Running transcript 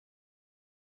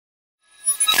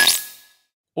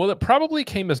Well, it probably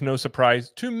came as no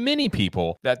surprise to many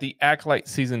people that the Acolyte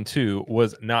Season 2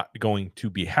 was not going to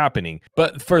be happening.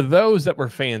 But for those that were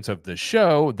fans of the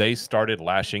show, they started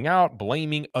lashing out,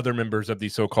 blaming other members of the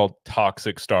so-called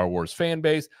toxic Star Wars fan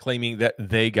base, claiming that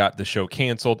they got the show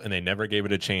canceled and they never gave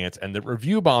it a chance, and the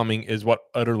review bombing is what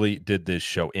utterly did this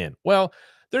show in. Well,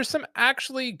 there's some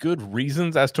actually good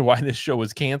reasons as to why this show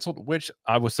was canceled, which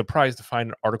I was surprised to find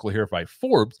an article here by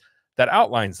Forbes that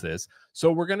outlines this.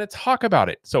 So we're going to talk about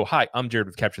it. So hi, I'm Jared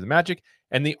with Capture the Magic,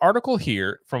 and the article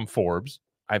here from Forbes,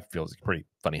 I feel is a pretty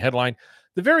funny headline.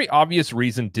 The very obvious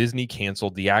reason Disney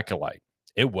canceled The Acolyte.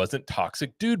 It wasn't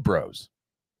toxic dude bros.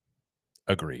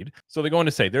 Agreed. So they're going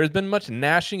to say there has been much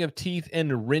gnashing of teeth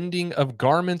and rending of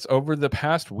garments over the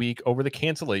past week over the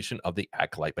cancellation of The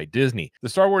Acolyte by Disney. The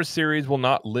Star Wars series will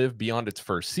not live beyond its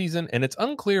first season, and it's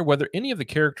unclear whether any of the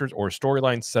characters or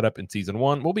storylines set up in season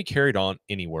 1 will be carried on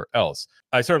anywhere else.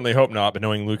 I certainly hope not, but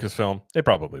knowing Lucasfilm, they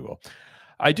probably will.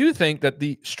 I do think that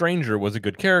the Stranger was a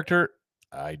good character.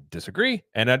 I disagree,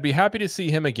 and I'd be happy to see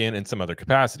him again in some other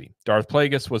capacity. Darth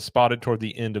Plagueis was spotted toward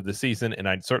the end of the season, and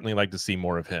I'd certainly like to see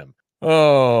more of him.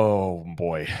 Oh,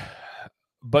 boy.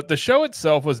 But the show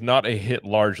itself was not a hit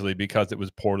largely because it was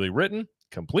poorly written,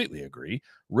 completely agree,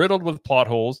 riddled with plot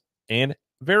holes, and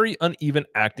very uneven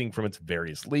acting from its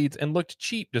various leads, and looked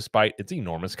cheap despite its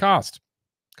enormous cost.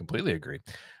 Completely agree.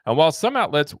 And while some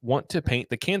outlets want to paint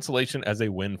the cancellation as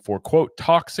a win for, quote,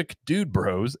 toxic dude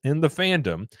bros in the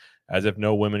fandom, as if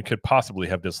no women could possibly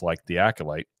have disliked The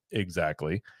Acolyte,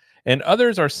 exactly, and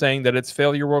others are saying that its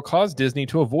failure will cause Disney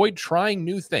to avoid trying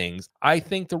new things, I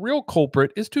think the real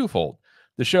culprit is twofold.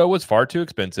 The show was far too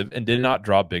expensive and did not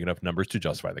draw big enough numbers to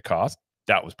justify the cost.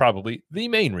 That was probably the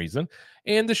main reason.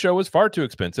 And the show was far too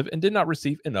expensive and did not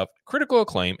receive enough critical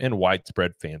acclaim and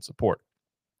widespread fan support.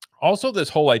 Also, this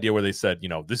whole idea where they said, you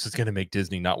know, this is going to make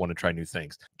Disney not want to try new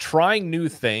things. Trying new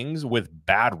things with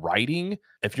bad writing,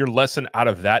 if your lesson out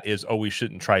of that is, oh, we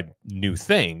shouldn't try new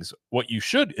things, what you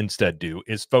should instead do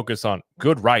is focus on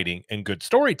good writing and good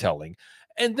storytelling,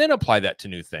 and then apply that to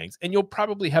new things, and you'll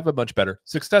probably have a much better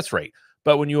success rate.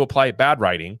 But when you apply bad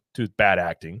writing to bad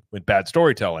acting with bad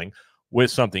storytelling with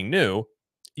something new,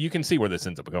 you can see where this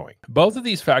ends up going. Both of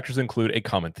these factors include a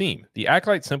common theme. The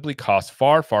Acolyte simply costs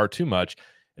far, far too much,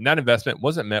 and that investment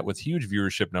wasn't met with huge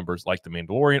viewership numbers like The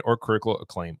Mandalorian or critical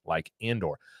acclaim like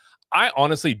Andor. I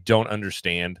honestly don't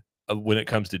understand when it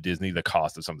comes to Disney the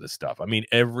cost of some of this stuff. I mean,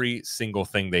 every single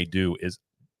thing they do is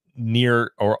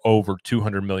near or over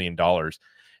 $200 million.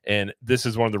 And this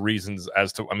is one of the reasons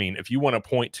as to, I mean, if you want to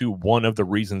point to one of the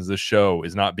reasons this show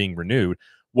is not being renewed,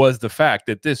 was the fact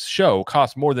that this show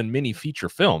costs more than many feature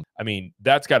films. I mean,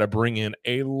 that's got to bring in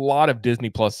a lot of Disney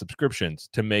Plus subscriptions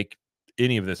to make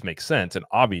any of this makes sense, and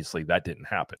obviously that didn't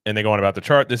happen. And they go on about the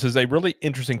chart. This is a really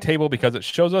interesting table because it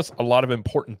shows us a lot of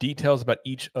important details about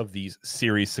each of these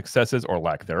series' successes or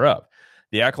lack thereof.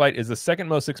 The Acolyte is the second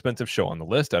most expensive show on the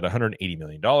list at $180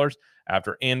 million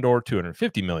after Andor,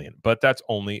 $250 million, but that's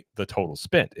only the total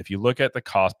spent. If you look at the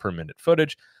cost per minute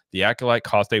footage, The Acolyte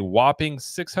cost a whopping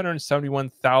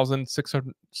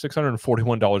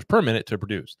 $671,641 per minute to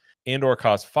produce. Andor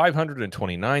cost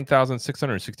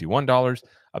 $529,661,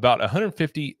 about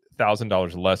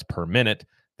 $150,000 less per minute,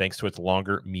 thanks to its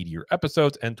longer, meatier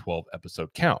episodes and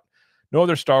 12-episode count. No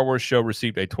other Star Wars show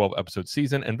received a 12-episode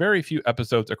season, and very few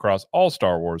episodes across all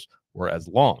Star Wars were as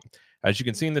long. As you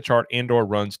can see in the chart, Andor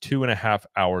runs 2.5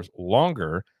 hours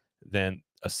longer than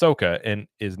Ahsoka and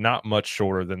is not much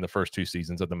shorter than the first 2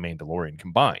 seasons of The Mandalorian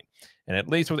combined. And at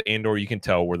least with Andor, you can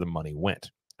tell where the money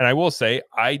went. And I will say,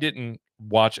 I didn't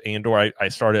watch Andor. I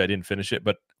started, I didn't finish it,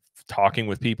 but talking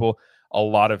with people, a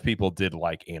lot of people did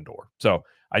like Andor. So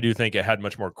I do think it had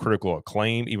much more critical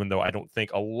acclaim, even though I don't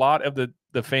think a lot of the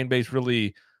fan base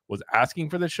really was asking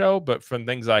for the show. But from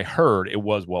things I heard, it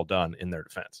was well done in their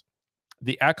defense.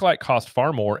 The Acolyte cost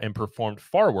far more and performed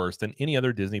far worse than any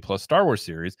other Disney Plus Star Wars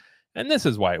series, and this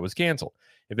is why it was canceled.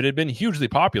 If it had been hugely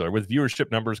popular with viewership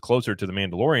numbers closer to The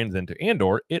Mandalorian than to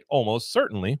Andor, it almost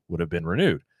certainly would have been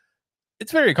renewed.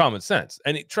 It's very common sense.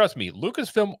 And trust me,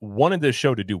 Lucasfilm wanted this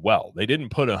show to do well. They didn't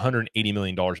put $180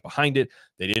 million behind it.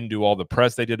 They didn't do all the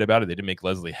press they did about it. They didn't make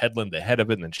Leslie Headland the head of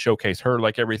it and then showcase her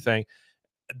like everything.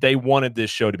 They wanted this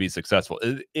show to be successful.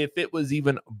 If it was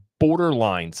even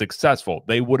borderline successful,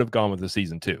 they would have gone with the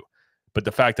season 2. But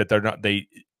the fact that they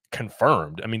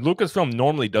confirmed. I mean, Lucasfilm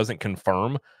normally doesn't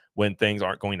confirm when things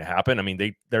aren't going to happen. I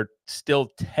mean, they're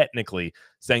still technically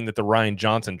saying that the Rian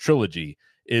Johnson trilogy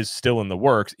is still in the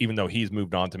works, even though he's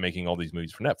moved on to making all these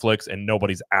movies for Netflix, and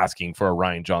nobody's asking for a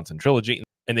Rian Johnson trilogy.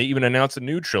 And they even announced a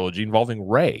new trilogy involving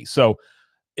Rey. So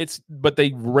But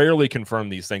they rarely confirm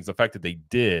these things. The fact that they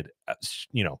did,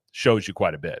 shows you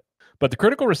quite a bit. But the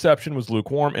critical reception was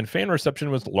lukewarm and fan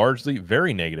reception was largely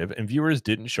very negative, and viewers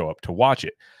didn't show up to watch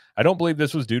it. I don't believe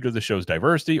this was due to the show's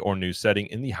diversity or new setting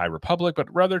in the High Republic,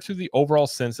 but rather to the overall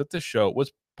sense that the show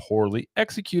was poorly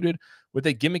executed with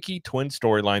a gimmicky twin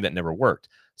storyline that never worked.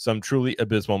 Some truly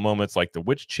abysmal moments like the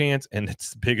witch chants and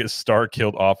its biggest star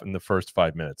killed off in the first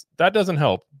 5 minutes. That doesn't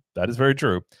help. That is very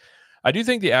true. I do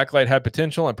think The Acolyte had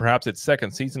potential, and perhaps its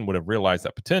second season would have realized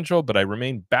that potential, but I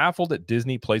remain baffled at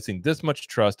Disney placing this much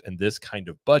trust and this kind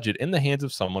of budget in the hands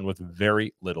of someone with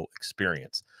very little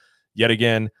experience. Yet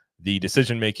again, the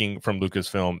decision-making from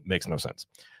Lucasfilm makes no sense.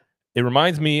 It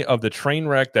reminds me of the train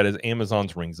wreck that is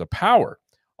Amazon's Rings of Power,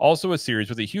 also a series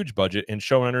with a huge budget and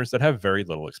showrunners that have very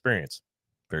little experience.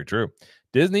 Very true.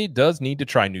 Disney does need to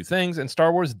try new things, and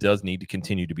Star Wars does need to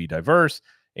continue to be diverse.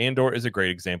 Andor is a great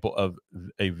example of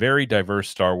a very diverse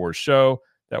Star Wars show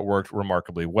that worked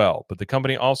remarkably well. But the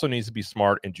company also needs to be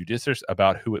smart and judicious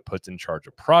about who it puts in charge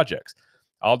of projects.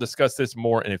 I'll discuss this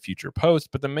more in a future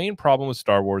post, but the main problem with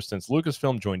Star Wars since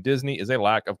Lucasfilm joined Disney is a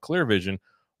lack of clear vision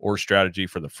or strategy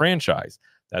for the franchise.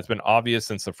 That's been obvious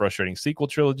since the frustrating sequel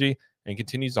trilogy and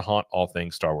continues to haunt all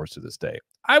things Star Wars to this day.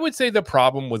 I would say the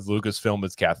problem with Lucasfilm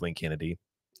is Kathleen Kennedy.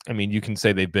 I mean, you can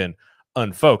say they've been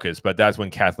unfocused, but that's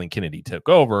when Kathleen Kennedy took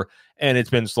over, and it's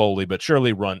been slowly but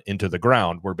surely run into the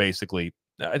ground, where basically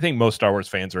I think most Star Wars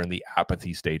fans are in the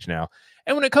apathy stage now.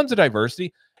 And when it comes to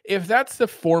diversity, if that's the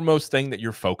foremost thing that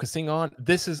you're focusing on,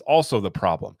 this is also the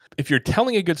problem. If you're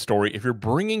telling a good story, if you're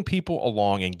bringing people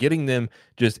along and getting them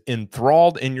just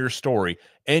enthralled in your story,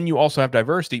 and you also have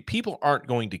diversity, people aren't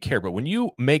going to care. But when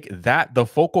you make that the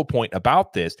focal point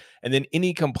about this, and then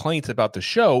any complaints about the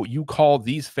show, you call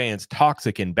these fans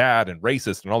toxic and bad and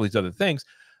racist and all these other things,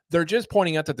 they're just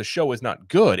pointing out that the show is not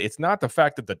good. It's not the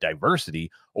fact that the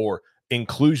diversity or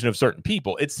inclusion of certain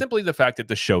people. It's simply the fact that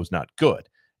the show's not good.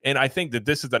 And I think that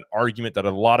this is an argument that a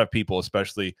lot of people,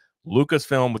 especially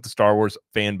Lucasfilm with the Star Wars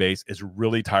fan base, is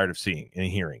really tired of seeing and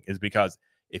hearing, is because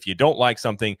if you don't like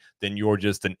something, then you're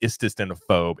just an istist and a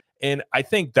phobe. And I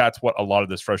think that's what a lot of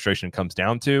this frustration comes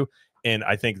down to. And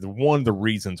I think one of the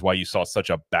reasons why you saw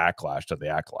such a backlash to The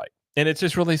Acolyte. And it's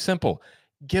just really simple.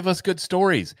 Give us good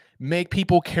stories. Make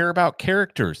people care about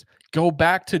characters. Go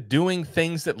back to doing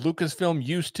things that Lucasfilm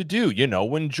used to do,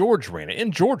 when George ran it.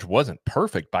 And George wasn't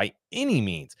perfect by any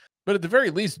means. But at the very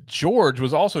least, George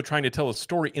was also trying to tell a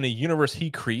story in a universe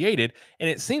he created. And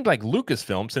it seems like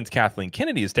Lucasfilm, since Kathleen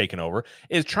Kennedy has taken over,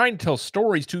 is trying to tell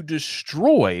stories to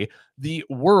destroy the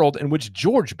world in which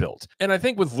George built. And I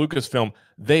think with Lucasfilm,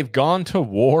 they've gone to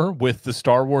war with the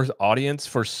Star Wars audience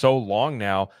for so long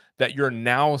now that you're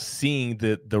now seeing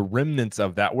the remnants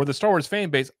of that, where the Star Wars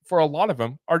fan base, for a lot of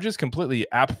them, are just completely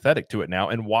apathetic to it now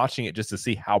and watching it just to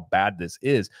see how bad this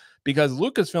is. Because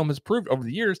Lucasfilm has proved over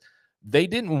the years they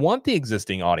didn't want the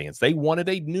existing audience. They wanted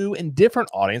a new and different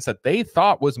audience that they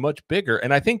thought was much bigger.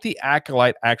 And I think The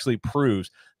Acolyte actually proves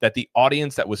that the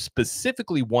audience that was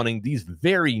specifically wanting these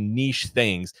very niche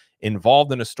things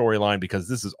involved in a storyline, because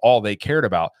this is all they cared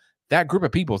about, that group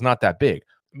of people is not that big.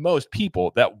 Most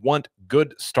people that want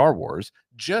good Star Wars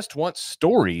just want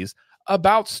stories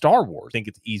about Star Wars. I think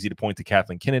it's easy to point to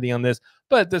Kathleen Kennedy on this,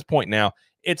 but at this point now,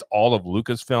 it's all of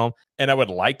Lucasfilm. And I would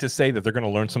like to say that they're going to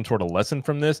learn some sort of lesson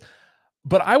from this,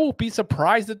 but I will be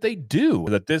surprised that they do.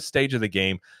 At this stage of the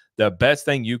game, the best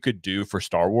thing you could do for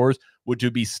Star Wars would to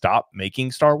be stop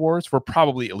making Star Wars for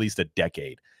probably at least a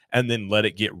decade, and then let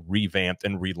it get revamped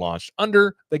and relaunched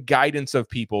under the guidance of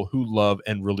people who love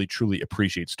and really truly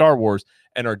appreciate Star Wars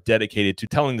and are dedicated to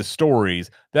telling the stories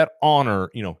that honor,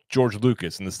 George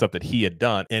Lucas and the stuff that he had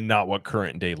done, and not what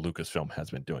current day Lucasfilm has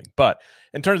been doing. But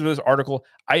in terms of this article,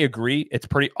 I agree. It's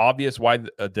pretty obvious why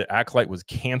the Acolyte was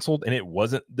canceled, and it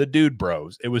wasn't the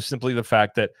DudeBros. It was simply the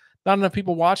fact that not enough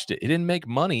people watched it. It didn't make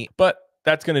money, but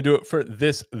that's going to do it for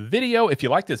this video. If you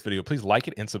like this video, please like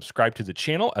it and subscribe to the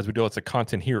channel, as we do lots of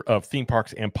content here of theme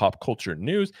parks and pop culture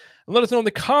news. And let us know in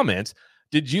the comments,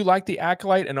 did you like The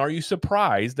Acolyte, and are you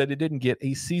surprised that it didn't get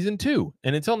a season 2?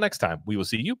 And until next time, we will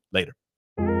see you later.